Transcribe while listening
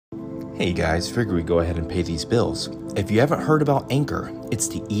Hey guys, figure we go ahead and pay these bills. If you haven't heard about Anchor, it's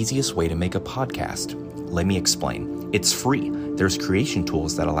the easiest way to make a podcast. Let me explain. It's free. There's creation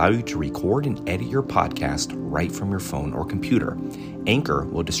tools that allow you to record and edit your podcast right from your phone or computer. Anchor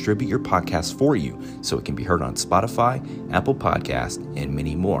will distribute your podcast for you so it can be heard on Spotify, Apple Podcasts, and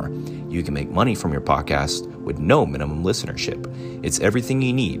many more. You can make money from your podcast with no minimum listenership. It's everything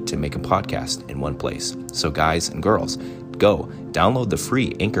you need to make a podcast in one place. So guys and girls, go download the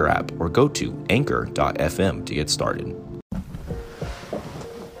free Anchor app or go to anchor.fm to get started.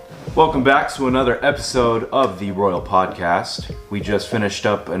 Welcome back to another episode of the Royal Podcast. We just finished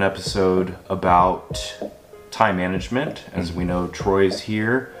up an episode about time management. As we know, Troy's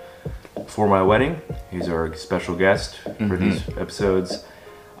here for my wedding. He's our special guest for these episodes.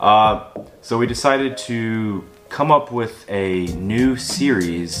 So we decided to come up with a new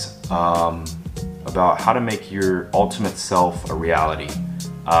series about how to make your ultimate self a reality.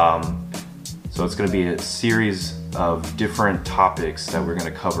 So it's going to be a series of different topics that we're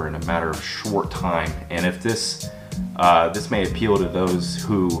going to cover in a matter of short time. And if this may appeal to those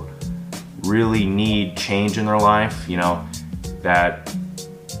who really need change in their life, you know, that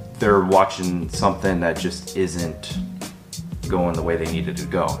they're watching something that just isn't going the way they needed to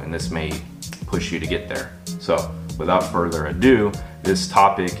go, and this may push you to get there. So without further ado, this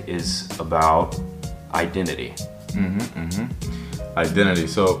topic is about identity. Identity.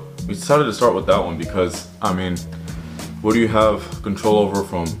 So we decided to start with that one because, I mean, what do you have control over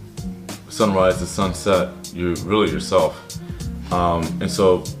from sunrise to sunset? You're really yourself. And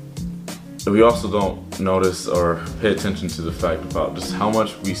so we also don't notice or pay attention to the fact about just how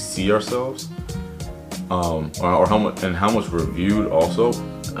much we see ourselves, or how much we're viewed also.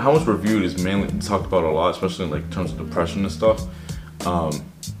 How much we're viewed is mainly talked about a lot, especially in like terms of depression and stuff.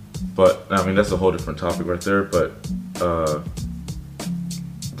 But I mean, that's a whole different topic right there. But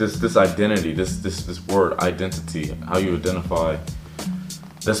this identity, this word identity, how you identify,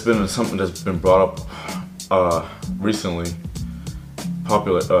 that's been something that's been brought up recently,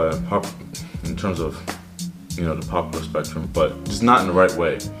 popular in terms of, you know, the popular spectrum, but just not in the right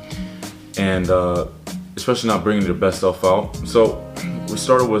way, and especially not bringing your best self out. So we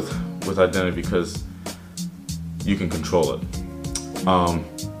started with identity because you can control it.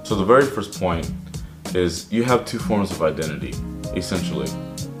 So the very first point is you have two forms of identity, essentially.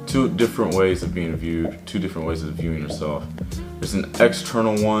 Two different ways of being viewed, two different ways of viewing yourself. There's an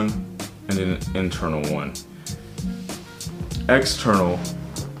external one and an internal one. External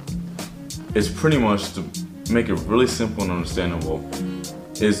is pretty much, to make it really simple and understandable,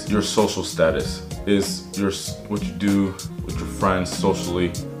 is your social status, is what you do with your friends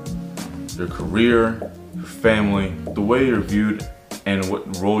socially, your career, your family, the way you're viewed, and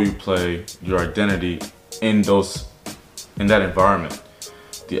what role you play, your identity in that environment,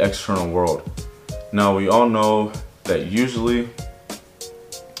 the external world. Now we all know that usually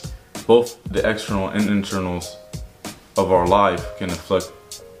both the external and internals of our life can influence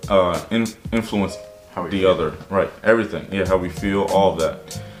How we the feel. other, right? Everything, yeah, how we feel, all of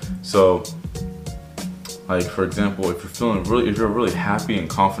that. So, like for example, if you're a really happy and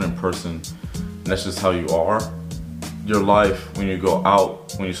confident person, and that's just how you are, your life, when you go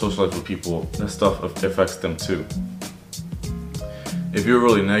out, when you socialize with people, that stuff affects them too. If you're a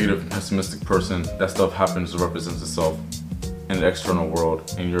really negative and pessimistic person, that stuff happens to represent itself in the external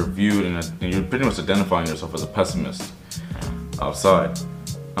world, and you're viewed and you're pretty much identifying yourself as a pessimist outside.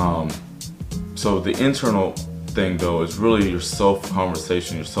 So the internal thing though is really your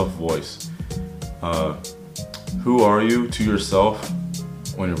self-conversation, your self-voice. Who are you to yourself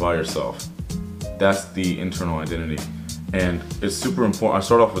when you're by yourself? That's the internal identity. And it's super important. I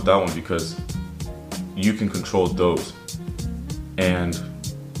start off with that one because you can control those. And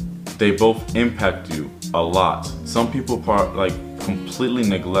they both impact you a lot. Some people completely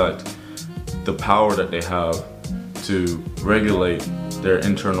neglect the power that they have to regulate their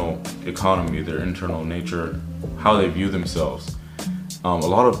internal economy, their internal nature, how they view themselves. A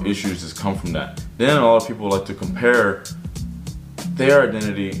lot of issues just come from that. Then a lot of people like to compare their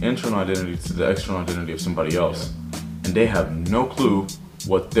identity, internal identity, to the external identity of somebody else, and they have no clue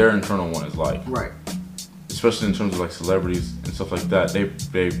what their internal one is like. Right. Especially in terms of like celebrities and stuff like that,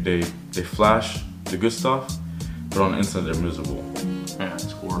 they flash the good stuff, but on the inside they're miserable. Yeah,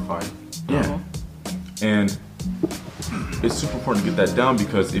 it's horrifying. Yeah. And it's super important to get that down,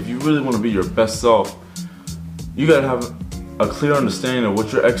 because if you really want to be your best self, you gotta have a clear understanding of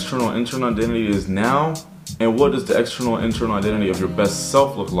what your external and internal identity is now, and what does the external and internal identity of your best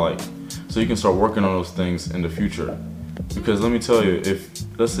self look like, so you can start working on those things in the future. Because let me tell you, if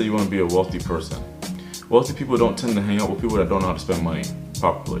let's say you want to be a wealthy person, wealthy people don't tend to hang out with people that don't know how to spend money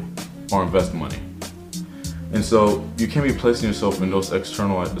properly. or invest money. And so you can't be placing yourself in those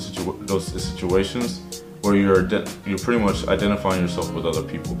external those situations where you're pretty much identifying yourself with other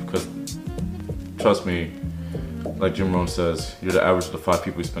people, because trust me, like Jim Rohn says, you're the average of the 5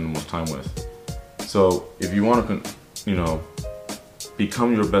 people you spend the most time with. So if you want to,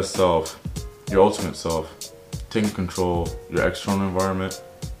 become your best self, your ultimate self, taking control your external environment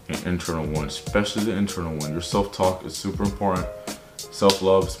and internal one, especially the internal one. Your self-talk is super important.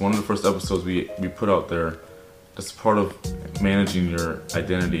 Self-love is one of the first episodes we put out there. That's part of managing your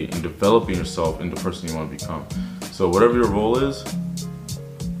identity and developing yourself into the person you want to become. So whatever your role is,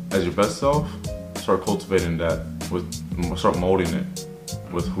 as your best self, start cultivating that, start molding it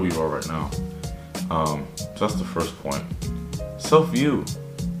with who you are right now. So that's the first point. Self-view.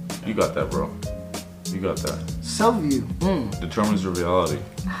 You got that, bro. You got that. Self-view. Determines your reality.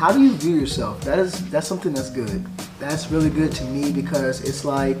 How do you view yourself? That's something that's good. That's really good to me, because it's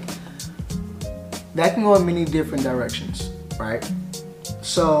like that can go in many different directions, right?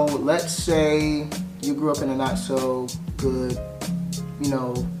 So let's say you grew up in a not so good,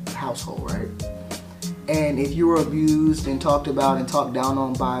 household, right? And if you were abused and talked about and talked down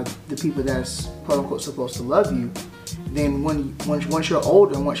on by the people that's quote unquote supposed to love you, then once you're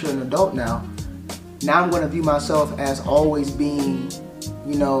older and once you're an adult now I'm going to view myself as always being,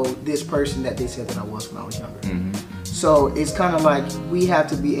 this person that they said that I was when I was younger. Mm-hmm. So it's kind of like we have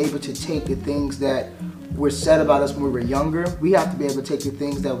to be able to take the things that were said about us when we were younger. We have to be able to take the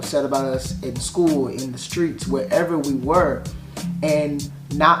things that were said about us in school, in the streets, wherever we were, and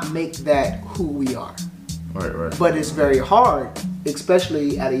not make that who we are. Right. But it's very hard,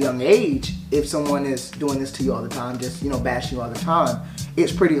 especially at a young age, if someone is doing this to you all the time, just, bashing you all the time.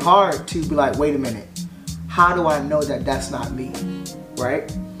 It's pretty hard to be like, wait a minute, how do I know that that's not me,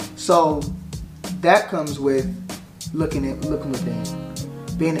 right? So that comes with looking within,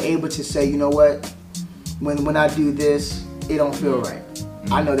 being able to say, you know what, when I do this, it don't feel right.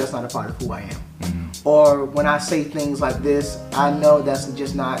 Mm-hmm. I know that's not a part of who I am. Mm-hmm. Or when I say things like this, I know that's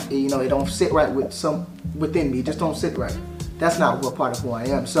just not, it don't sit right within me. It just don't sit right. That's not a part of who I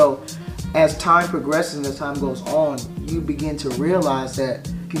am. So as time progresses and as time goes on, you begin to realize that,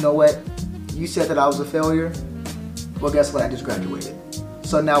 you know what, you said that I was a failure. Well, guess what? I just graduated.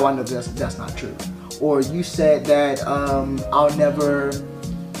 So now I know that's not true. Or you said that I'll never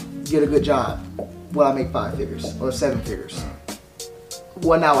get a good job. Well, I make 5 figures or 7 figures.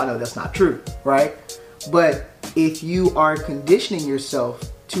 Well, now I know that's not true, right? But if you are conditioning yourself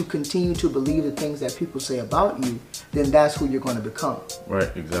to continue to believe the things that people say about you, then that's who you're going to become. Right,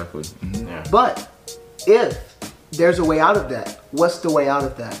 exactly. Mm-hmm. Yeah. But if there's a way out of that, what's the way out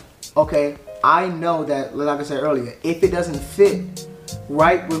of that? Okay, I know that, like I said earlier, if it doesn't fit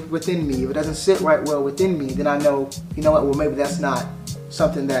right within me, if it doesn't sit right well within me, then I know, you know what, well, maybe that's not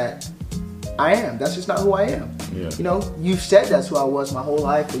something that I am. That's just not who I am. Yeah. You've said that's who I was my whole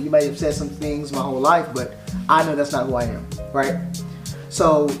life, or you may have said some things my whole life, but I know that's not who I am, right?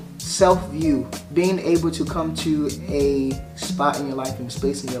 So self-view, being able to come to a spot in your life and a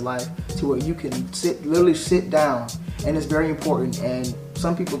space in your life to where you can literally sit down, and it's very important. And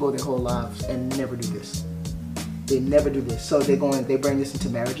some people go their whole lives and never do this. They never do this. So they bring this into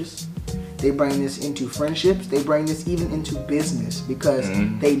marriages, they bring this into friendships, they bring this even into business, because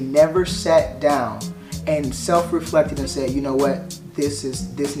they never sat down and self-reflected and said, you know what, this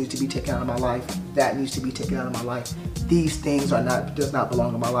needs to be taken out of my life, that needs to be taken out of my life. These things does not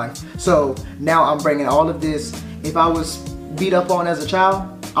belong in my life. So now I'm bringing all of this. If I was beat up on as a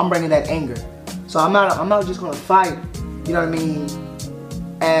child, I'm bringing that anger. So I'm not just going to fight, you know what I mean,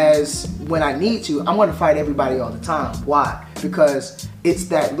 as when I need to. I'm going to fight everybody all the time. Why? Because it's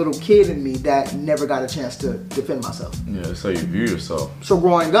that little kid in me that never got a chance to defend myself. Yeah, that's how you view yourself. So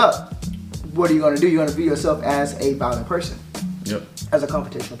growing up, what are you going to do? You're going to view yourself as a violent person. Yep. As a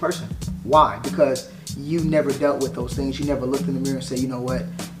confrontational person. Why? Because you never dealt with those things. You never looked in the mirror and said, you know what,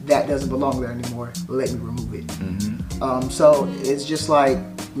 that doesn't belong there anymore. Let me remove it. Mm-hmm. So it's just like,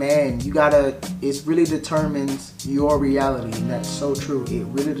 man, it really determines your reality. And that's so true. It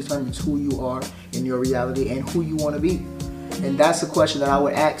really determines who you are in your reality and who you want to be. And that's the question that I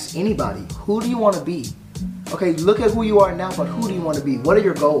would ask anybody. Who do you want to be? Okay, look at who you are now, but who do you want to be? What are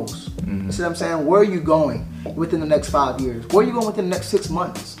your goals? Mm-hmm. You see what I'm saying? Where are you going within the next 5 years? Where are you going within the next 6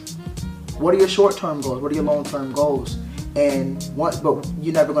 months? What are your short-term goals? What are your long-term goals? But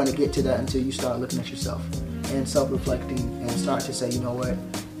you're never going to get to that until you start looking at yourself and self-reflecting and start to say, you know what?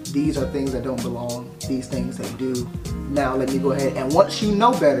 These are things that don't belong. These things that do. Now let me go ahead. And once you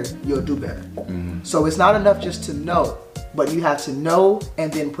know better, you'll do better. Mm-hmm. So it's not enough just to know, but you have to know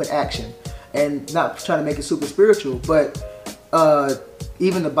and then put action. And not trying to make it super spiritual, but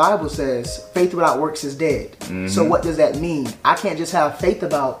even the Bible says faith without works is dead. So what does that mean? I can't just have faith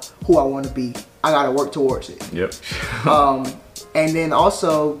about who I want to be. I got to work towards it. Yep. And then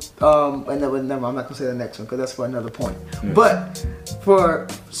also, and never, I'm not gonna say the next one because that's for another point. But for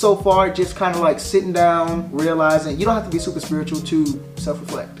so far, just kind of like sitting down, realizing you don't have to be super spiritual to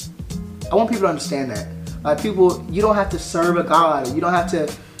self-reflect. I want people to understand that. Like people, you don't have to serve a God. You don't have to,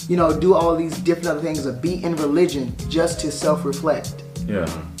 do all these different other things or be in religion just to self-reflect. Yeah.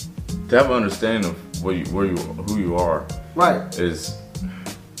 To have an understanding of who you are. Right. Is,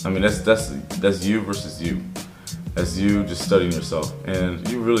 I mean, that's you versus you. That's you just studying yourself, and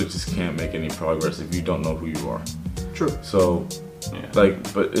you really just can't make any progress if you don't know who you are. True. So, but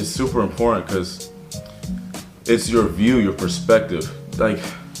it's super important because it's your view, your perspective. Like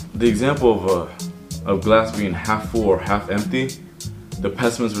the example of glass being half full or half empty, the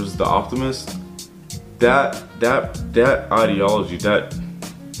pessimist versus the optimist. That ideology, that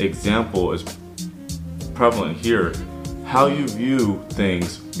example is prevalent here. How you view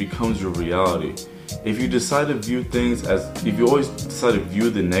things becomes your reality. If you decide to view things if you always decide to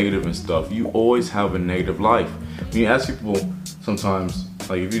view the negative and stuff, you always have a negative life. When you ask people sometimes,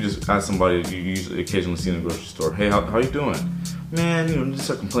 like if you just ask somebody you occasionally see in the grocery store, hey, how you doing? Man, just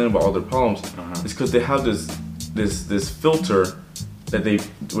start complaining about all their problems. It's because they have this filter that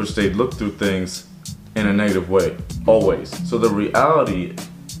which they look through things in a negative way, always. So the reality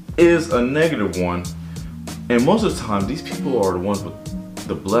is a negative one, and most of the time, these people are the ones with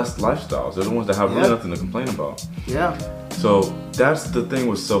the blessed lifestyles. They're the ones that have really nothing to complain about. Yeah. So that's the thing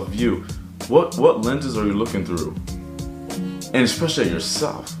with self-view. What lenses are you looking through? And especially at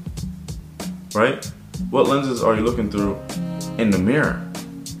yourself, right? What lenses are you looking through in the mirror?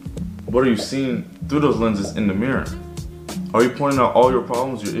 What are you seeing through those lenses in the mirror? Are you pointing out all your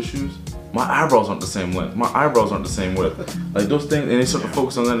problems, your issues? My eyebrows aren't the same length. My eyebrows aren't the same width. Like those things, and they start to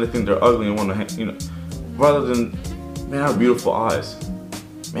focus on that and they think they're ugly and want to, rather than, man, I have beautiful eyes.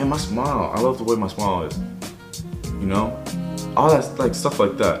 Man, my smile, I love the way my smile is. All that, like stuff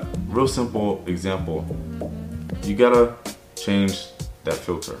like that. Real simple example. You gotta change that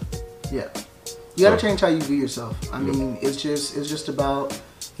filter. Yeah. You gotta change how you view yourself. I mean, it's just about,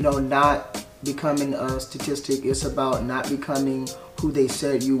 not becoming a statistic. It's about not becoming who they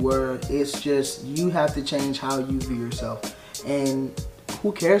said you were. It's just, you have to change how you view yourself. And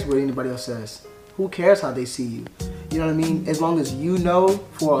who cares what anybody else says? Who cares how they see you? You know what I mean? As long as you know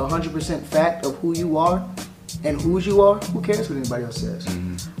for 100% fact of who you are and whose you are, who cares what anybody else says?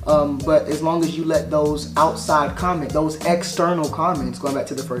 But as long as you let those outside comments, those external comments, going back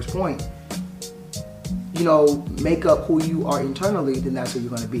to the first point, make up who you are internally, then that's who you're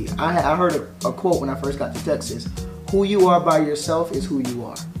going to be. I heard a quote when I first got to Texas. Who you are by yourself is who you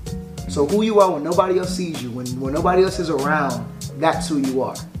are. So who you are when nobody else sees you, when nobody else is around, that's who you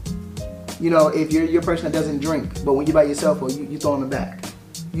are. If you're a person that doesn't drink, but when you're by yourself, or you throw them back,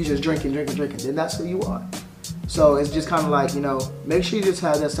 you just drinking, then that's who you are. So it's just kind of like, make sure you just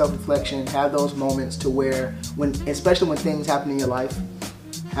have that self-reflection, have those moments to where, especially when things happen in your life,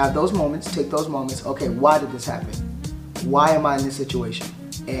 have those moments, take those moments, okay, why did this happen? Why am I in this situation?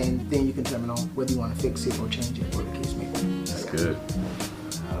 And then you can determine on whether you want to fix it or change it, or the case may be. That's good.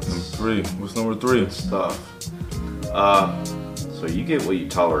 Number 3. What's number 3? Good stuff. So you get what you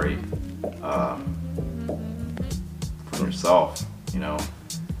tolerate. From yourself, that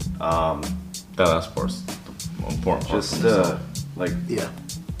last part's the important part. Just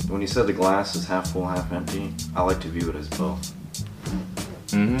when you said the glass is half full, half empty, I like to view it as both.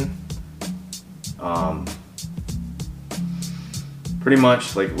 Pretty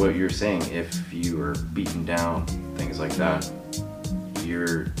much like what you're saying. If you are beaten down, things like that,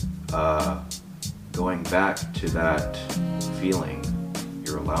 you're going back to that feeling.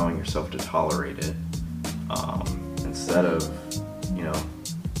 You're allowing yourself to tolerate it instead of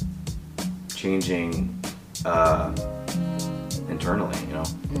changing internally.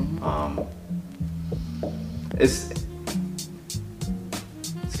 It's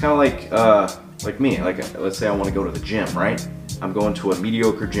kind of like me. Like let's say I want to go to the gym, right? I'm going to a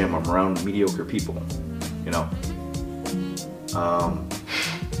mediocre gym. I'm around mediocre people.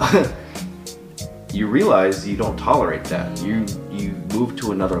 You realize you don't tolerate that. You move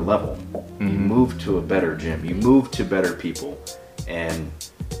to another level. You move to a better gym. You move to better people. And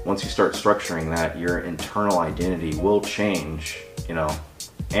once you start structuring that, your internal identity will change,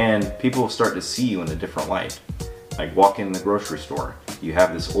 and people will start to see you in a different light. Like walking in the grocery store, you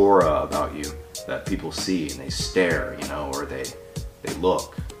have this aura about you that people see and they stare, or they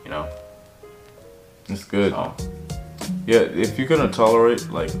look, That's good. So, yeah, if you're gonna tolerate,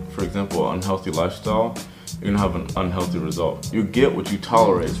 like for example, an unhealthy lifestyle, you're gonna have an unhealthy result. You get what you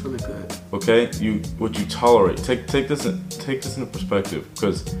tolerate. It's really good. Okay, what you tolerate. Take this into perspective,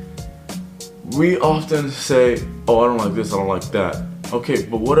 because we often say, "Oh, I don't like this, I don't like that." Okay,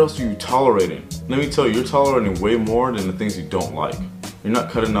 but what else are you tolerating? Let me tell you, you're tolerating way more than the things you don't like. You're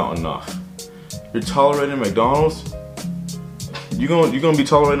not cutting out enough. You're tolerating McDonald's. You're gonna be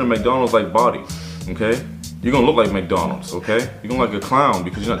tolerating a McDonald's-like body. Okay, you're gonna look like McDonald's. Okay, you're gonna look like a clown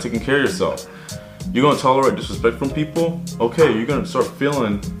because you're not taking care of yourself. You're gonna tolerate disrespect from people. Okay, you're gonna start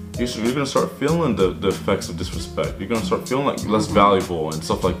feeling. You're gonna start feeling the effects of disrespect. You're gonna start feeling like less valuable and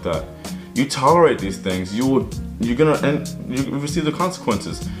stuff like that. You tolerate these things, you receive the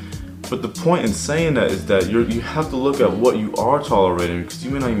consequences. But the point in saying that is that you have to look at what you are tolerating, because you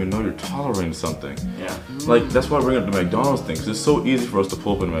may not even know you're tolerating something. Yeah. Like, that's why I bring up the McDonald's thing, because it's so easy for us to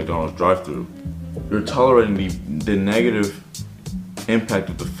pull up in a McDonald's drive-thru. You're tolerating the negative impact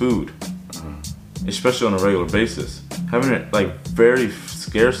of the food, especially on a regular basis. Having it like very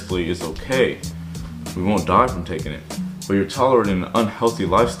scarcely is okay. We won't die from taking it, but you're tolerating an unhealthy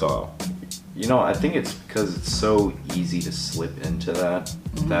lifestyle. You know, I think it's because it's so easy to slip into that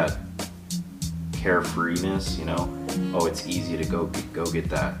carefreeness, you know. Oh, it's easy to go get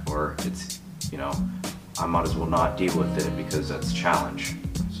that, or it's, you know, I might as well not deal with it because that's a challenge.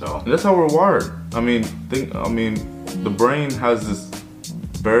 So And that's how we're wired. I mean, the brain has this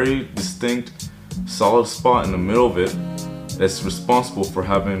very distinct, solid spot in the middle of it that's responsible for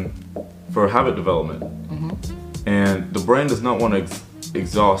habit development. And the brain does not want to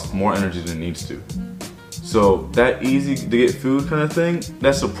exhaust more energy than it needs to. So that easy to get food kind of thing,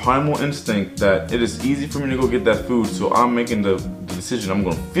 that's a primal instinct that it is easy for me to go get that food, so I'm making the decision. I'm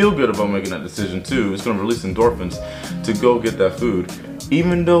going to feel good about making that decision too. It's going to release endorphins to go get that food,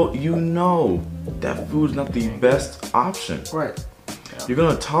 even though you know that food is not the best option. Right. You're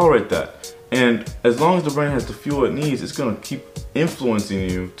going to tolerate that. And as long as the brain has the fuel it needs, it's going to keep influencing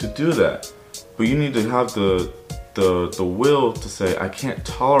you to do that. But you need to have the will to say, I can't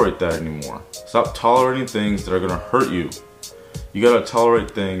tolerate that anymore. Stop tolerating things that are gonna hurt you. You gotta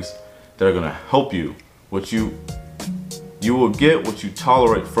tolerate things that are gonna help you. You will get what you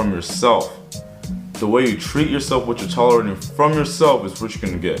tolerate from yourself. The way you treat yourself, what you're tolerating from yourself is what you're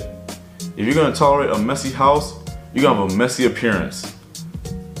gonna get. If you're gonna tolerate a messy house, you're gonna have a messy appearance.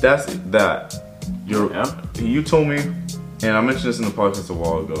 That's that. You told me, and I mentioned this in the podcast a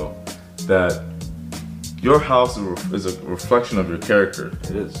while ago, that your house is a reflection of your character.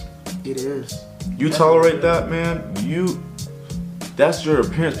 it is. It is. You tolerate that, man, that's your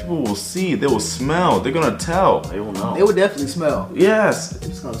appearance. People will see, they will smell, they're gonna tell. They will know. They would definitely smell. Yes. I'm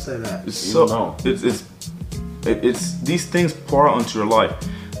just gonna say that. It's You so know. it's these things pour out into your life.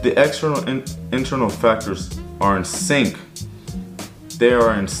 The external and internal factors are in sync. They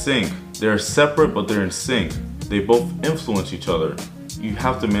are in sync. They're separate, but they're in sync. They both influence each other. You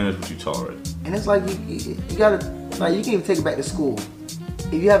have to manage what you tolerate. And it's like you gotta, like, you can even take it back to school.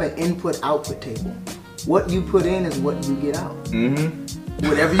 If you have an input-output table, what you put in is what you get out. Mm-hmm.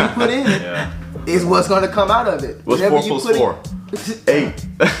 Whatever you put in is what's gonna come out of it. What's Whatever 4 you plus put 4? in- 8.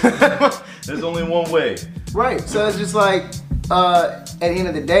 There's only one way. Right. So it's just like, at the end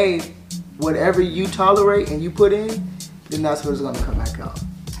of the day, whatever you tolerate and you put in, then that's what's gonna come back out.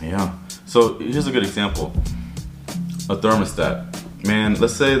 Yeah. So here's a good example. A thermostat. Man,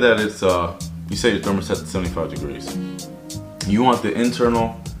 let's say that it's you say your thermostat is 75 degrees. You want the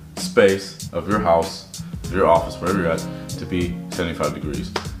internal space of your house, your office, wherever you're at, to be 75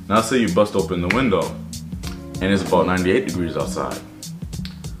 degrees. Now let's say you bust open the window and it's about 98 degrees outside.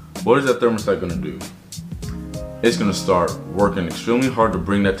 What is that thermostat gonna do? It's gonna start working extremely hard to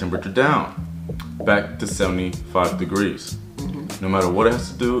bring that temperature down back to 75 degrees. No matter what it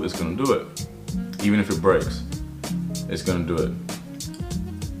has to do, it's gonna do it. Even if it breaks, it's gonna do it.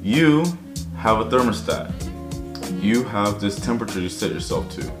 You have a thermostat. You have this temperature you set yourself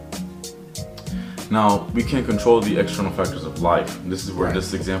to. Now, we can't control the external factors of life. This is where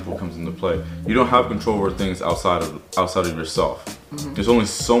this example comes into play. You don't have control over things outside of yourself. There's only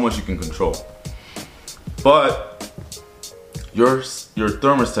so much you can control. But your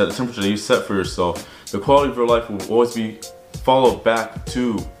thermostat, the temperature that you set for yourself, the quality of your life will always be followed back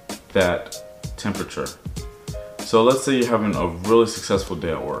to that temperature. So let's say you're having a really successful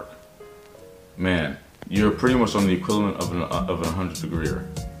day at work. Man, you're pretty much on the equivalent of an 100 degreer.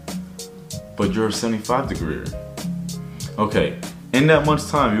 But you're a 75 degreer. Okay, in that much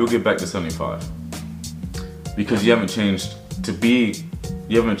time, you'll get back to 75. Because you haven't changed your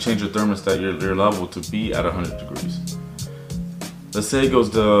thermostat, your level to be at 100 degrees. Let's say it goes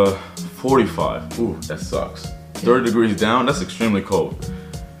to 45. Ooh, that sucks. 30 degrees down, that's extremely cold.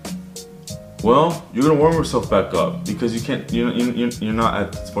 Well, you're gonna warm yourself back up because you can't. You're not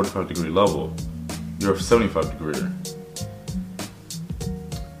at 45 degree level. You're 75 degree.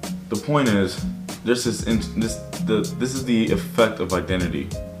 The point is, this is the effect of identity.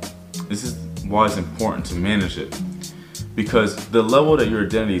 This is why it's important to manage it, because the level that your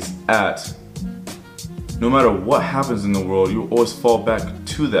identity is at, no matter what happens in the world, you always fall back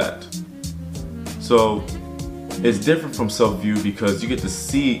to that. So it's different from self-view because you get to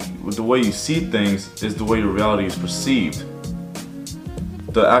see, the way you see things is the way your reality is perceived.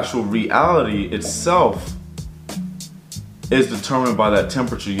 The actual reality itself is determined by that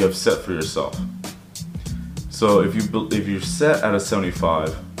temperature you have set for yourself. So if you're set at a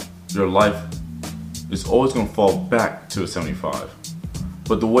 75, your life is always going to fall back to a 75.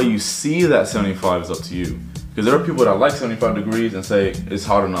 But the way you see that 75 is up to you. Because there are people that like 75 degrees and say it's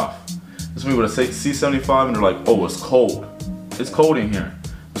hot enough. There's some people that see 75 and they're like, oh, it's cold. It's cold in here.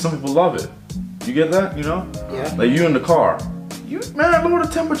 But some people love it. You get that, you know? Yeah. Like you in the car. Man, lower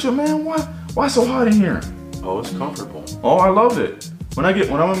the temperature, man. Why so hot in here? Oh, it's comfortable. Oh, I love it. When I'm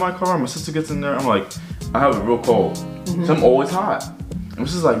in my car, my sister gets in there, I'm like, I have it real cold. So I'm always hot. And my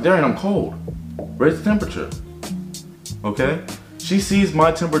sister's like, Darian, I'm cold. Raise the temperature. Okay? She sees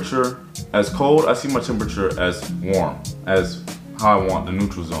my temperature as cold, I see my temperature as warm, as how I want, the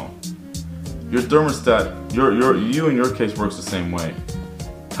neutral zone. Your thermostat, you in your case works the same way.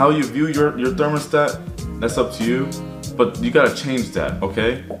 How you view your thermostat, that's up to you, but you gotta change that,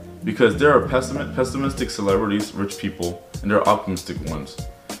 okay? Because there are pessimistic celebrities, rich people, and there are optimistic ones.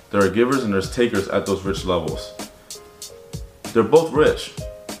 There are givers and there's takers at those rich levels. They're both rich,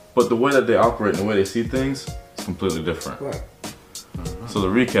 but the way that they operate and the way they see things is completely different. Right. So to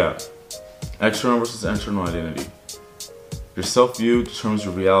recap, external versus internal identity. Your self-view determines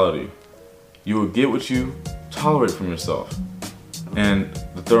your reality. You will get what you tolerate from yourself. And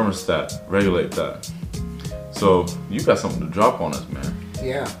the thermostat, regulate that. So you got something to drop on us, man.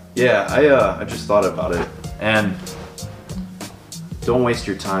 Yeah. Yeah, I just thought about it. And don't waste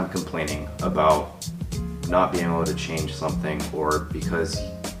your time complaining about not being able to change something or because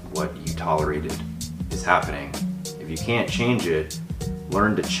what you tolerated is happening. If you can't change it,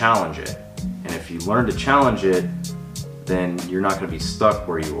 learn to challenge it. And if you learn to challenge it, then you're not going to be stuck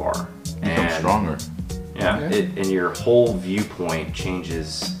where you are. Become stronger. Yeah, and your whole viewpoint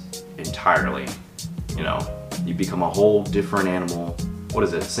changes entirely. You know, you become a whole different animal. What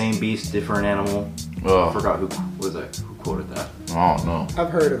is it? Same beast, different animal. I forgot who quoted that. I don't know. I've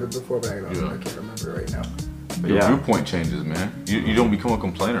heard of it before, but I can't remember right now. Your viewpoint changes, man. You don't become a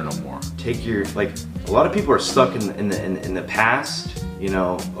complainer no more. Take your, like, a lot of people are stuck in the past. You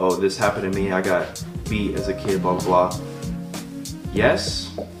know, oh, this happened to me. I got beat as a kid. Blah blah blah.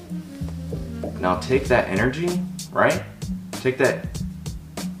 Yes. Now take that energy, right? Take that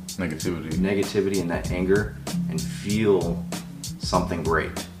negativity and that anger and feel something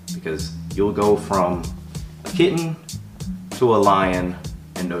great, because you'll go from a kitten to a lion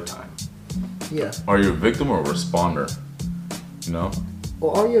in no time. Yeah. Are you a victim or a responder? You know?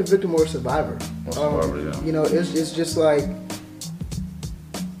 Well, are you a victim or a survivor? Yeah. You know, it's just like,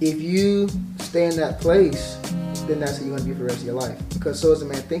 if you stay in that place, then that's how you're going to be for the rest of your life. Because so is a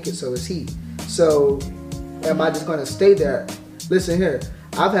man thinketh, so is he. So, am I just going to stay there? Listen here,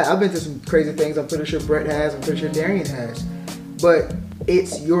 I've been through some crazy things. I'm pretty sure Brett has. I'm pretty sure Darian has. But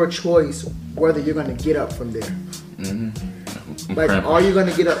it's your choice whether you're going to get up from there. Mm-hmm. Like, are you going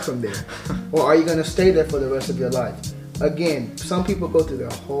to get up from there? Or are you going to stay there for the rest of your life? Again, some people go through their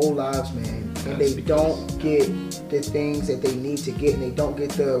whole lives, man, and they don't get the things that they need to get, and they don't get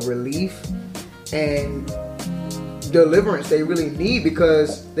the relief and deliverance they really need,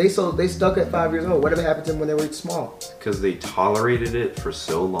 because they stuck at 5 years old. Whatever happened to them when they were small? Because they tolerated it for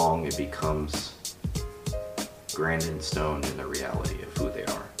so long, it becomes grand in stone in the reality of who they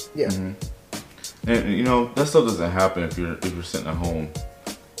are. Yeah. Mm-hmm. And you know, that stuff doesn't happen if you're sitting at home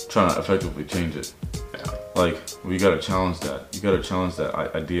trying to effectively change it. Yeah. Like, we gotta challenge that. You gotta challenge that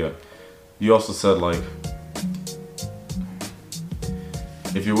idea. You also said, like,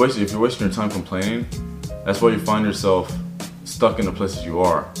 if you're wasting your time complaining, that's why you find yourself stuck in the places you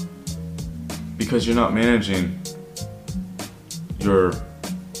are, because you're not managing your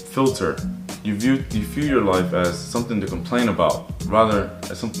filter. You view your life as something to complain about rather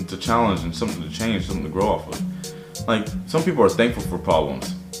as something to challenge and something to change, something to grow off of. Like, some people are thankful for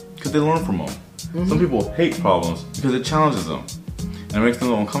problems because they learn from them. Mm-hmm. Some people hate problems because it challenges them and it makes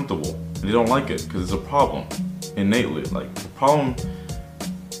them uncomfortable and they don't like it because it's a problem innately. Like, a problem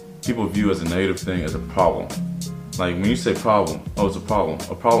people view as a negative thing as a problem. Like, when you say problem, oh, it's a problem.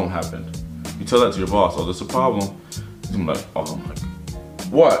 A problem happened. You tell that to your boss, oh, there's a problem. He's gonna be like, oh my God.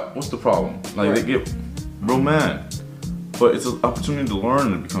 what? What's the problem? Like they get real mad. But it's an opportunity to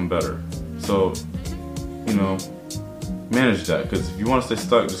learn and become better. So, you know, manage that. Because if you want to stay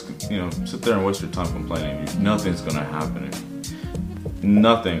stuck, just, you know, sit there and waste your time complaining. Nothing's going to happen.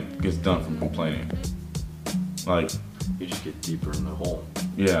 Nothing gets done from complaining. Like, you just get deeper in the hole.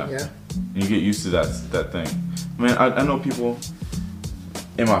 Yeah. Yeah. And you get used to that thing. I mean, I know people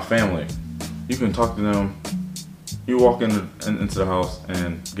in my family. You can talk to them. You walk into the house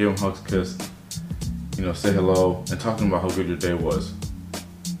and give them hugs, kiss. You know, say hello and talk to them about how good your day was.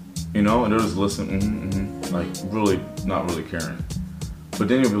 You know, and they'll just listen, like really not really caring. But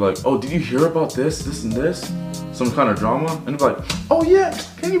then you'll be like, oh, did you hear about this and this? Some kind of drama? And they're like, oh yeah,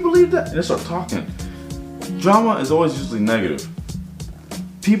 can you believe that? And they start talking. Drama is always usually negative.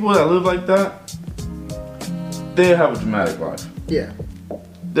 People that live like that, they have a dramatic life. Yeah.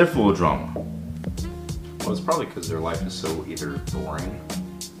 They're full of drama. Well, it's probably because their life is so either boring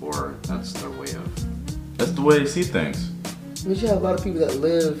or that's their way of... That's the way they see things. But you have a lot of people that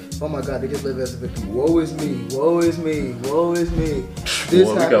live, oh my God, they just live as a victim. Woe is me, woe is me, woe is me. This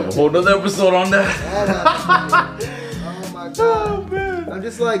Boy, we got a whole nother episode on that. Oh my God. Oh, man. I'm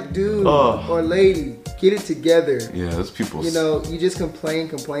just like, dude or lady, get it together. Yeah, that's people. You know, you just complain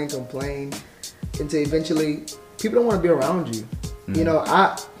until eventually people don't want to be around you. You know,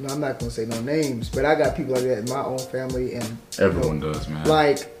 I'm not gonna say no names, but I got people like that in my own family, and everyone does, man.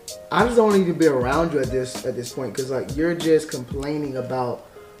 Like, I just don't need to be around you at this point, because like you're just complaining about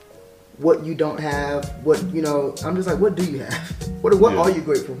what you don't have. What, you know, I'm just like, what do you have? What are you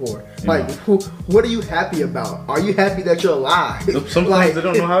grateful for? Like, what are you happy about? Are you happy that you're alive? Sometimes like, they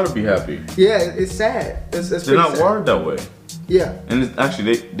don't know how to be happy. Yeah, it's sad. It's They're not sad. wired that way. Yeah. And it's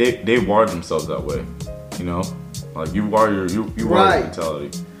actually, they wired themselves that way. You know, like you wire your Right.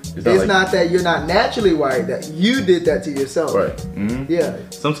 mentality. It's not that you're not naturally wired, that you did that to yourself. Right. Mm-hmm. Yeah.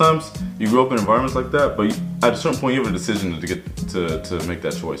 Sometimes you grow up in environments like that, but at a certain point you have a decision to get to make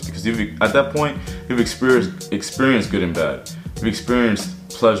that choice, because at that point you've experienced good and bad. You've experienced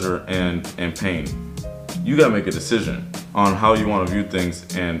pleasure and pain. You gotta make a decision on how you want to view things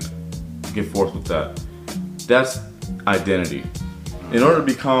and get forth with that. That's identity. In order to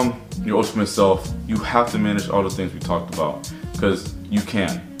become your ultimate self, you have to manage all the things we talked about, because you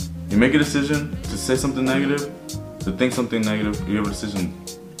can. You make a decision to say something negative, to think something negative. You have a decision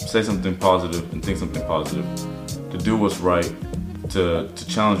to say something positive and think something positive, to do what's right, to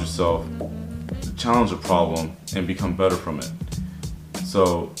challenge yourself, to challenge a problem and become better from it.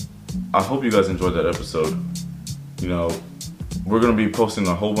 So I hope you guys enjoyed that episode. You know, we're gonna be posting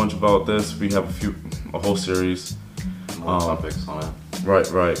a whole bunch about this. We have a whole series. More topics on it.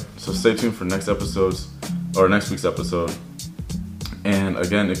 Right. So stay tuned for next week's episode. And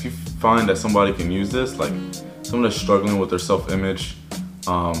again, if you find that somebody can use this, like someone that's struggling with their self-image,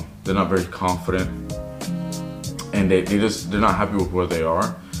 they're not very confident, and they're not happy with where they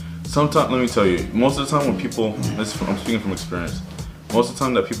are. Sometimes, let me tell you, most of the time when people, I'm speaking from experience, most of the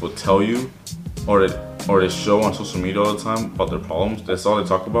time that people tell you, or they show on social media all the time about their problems, that's all they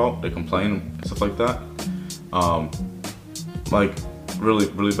talk about. They complain and stuff like that. Like really,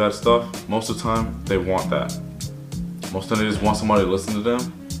 really bad stuff. Most of the time, they want that. Most of the time, they just want somebody to listen to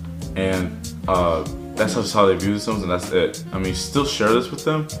them, and that's just how they view themselves, and that's it. I mean, still share this with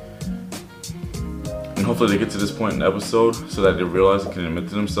them, and hopefully they get to this point in the episode so that they realize and can admit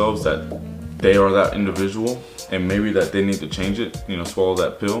to themselves that they are that individual, and maybe that they need to change it, you know, swallow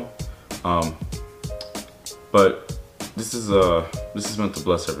that pill. But this is meant to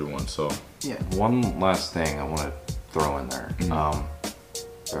bless everyone, so. Yeah. One last thing I want to throw in there.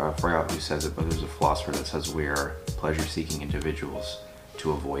 I forgot who says it, but there's a philosopher that says we are pleasure-seeking individuals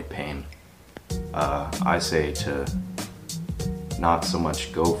to avoid pain. I say to not so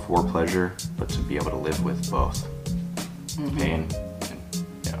much go for pleasure, but to be able to live with both pain and,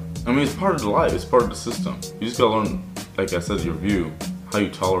 yeah. I mean, it's part of the life. It's part of the system. You just gotta learn, like I said, your view, how you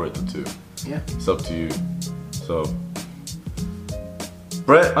tolerate the two. Yeah. It's up to you. So,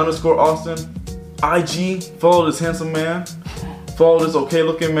 Brett_Austin, IG, follow this handsome man. Follow this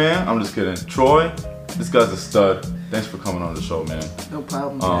okay-looking man. I'm just kidding. Troy, this guy's a stud. Thanks for coming on the show, man. No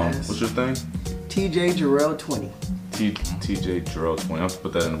problem, guys. What's your thing? TJ Jarrell 20. TJ Jarrell 20. I have to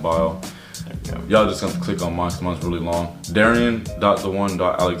put that in the bio. Y'all just have to click on mine because mine's really long.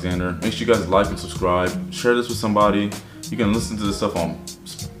 Darian.the1.Alexander. Make sure you guys like and subscribe. Share this with somebody. You can listen to this stuff on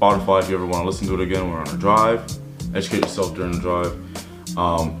Spotify if you ever want to listen to it again. We're on a drive. Educate yourself during the drive.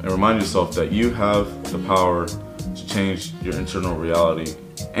 And remind yourself that you have the power to change your internal reality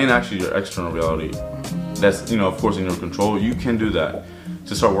and actually your external reality. That's, you know, of course in your control. You can do that.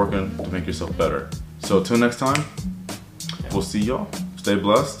 Just start working to make yourself better. So till next time, we'll see y'all Stay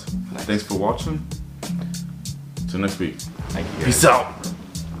blessed. Thanks for watching. Till next week. Thank you. Peace out.